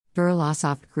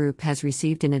Birlasoft Group has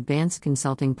received an advanced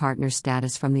consulting partner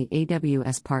status from the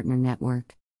AWS Partner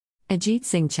Network. Ajit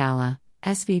Singh Chawla,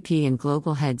 SVP and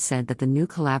Global Head, said that the new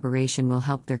collaboration will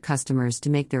help their customers to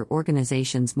make their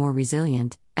organizations more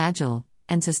resilient, agile,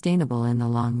 and sustainable in the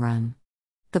long run.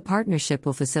 The partnership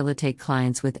will facilitate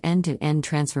clients with end-to-end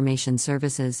transformation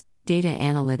services, data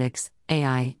analytics,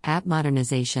 AI, app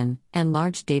modernization, and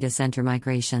large data center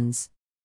migrations.